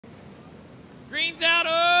Green's out.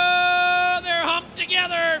 Oh, they're humped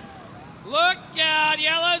together. Look out.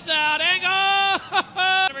 Yellow's out. Hang on.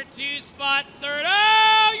 Number 2 spot. 3rd.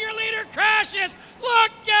 Oh, your leader crashes.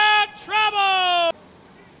 Look out. Trouble.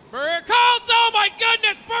 Burkholz. Oh, my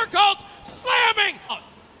goodness. Burkholz slamming.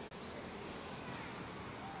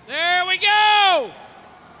 There we go.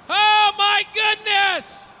 Oh, my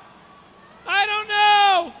goodness. I don't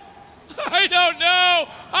know. I don't know.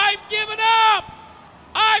 I've given up.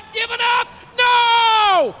 I've given up.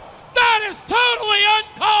 No! That is totally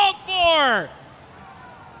uncalled for.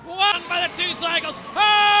 One by the 2 cycles.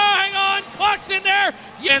 Oh, hang on. Clock's in there.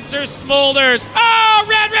 Answer smolders. Oh,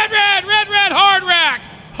 red. Hard rack.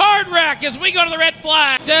 Hard rack as we go to the red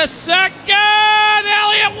flag. To second.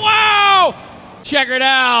 Elliott. Wow. Check it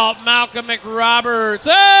out. Malcolm McRoberts.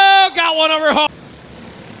 Oh, got one over home.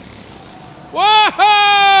 Whoa!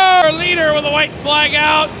 Our leader with the white flag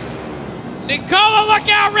out. Nicola, look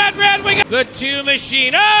out, red, we got the 2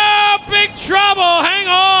 machine. Oh, big trouble, hang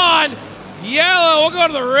on. Yellow, we'll go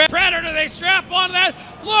to the red. Predator, they strap onto that.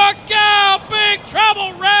 Look out, big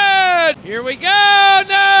trouble, red. Here we go,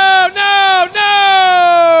 no.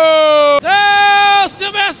 Oh,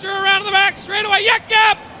 Sylvester around the back, straight away,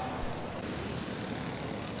 yep.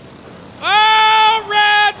 Oh, red.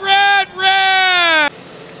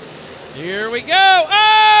 Here we go,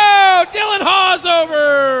 oh, Dylan Hawes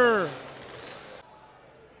over.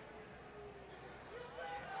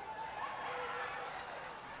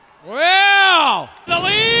 Well, the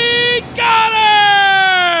lead got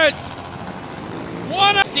it!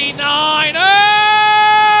 169.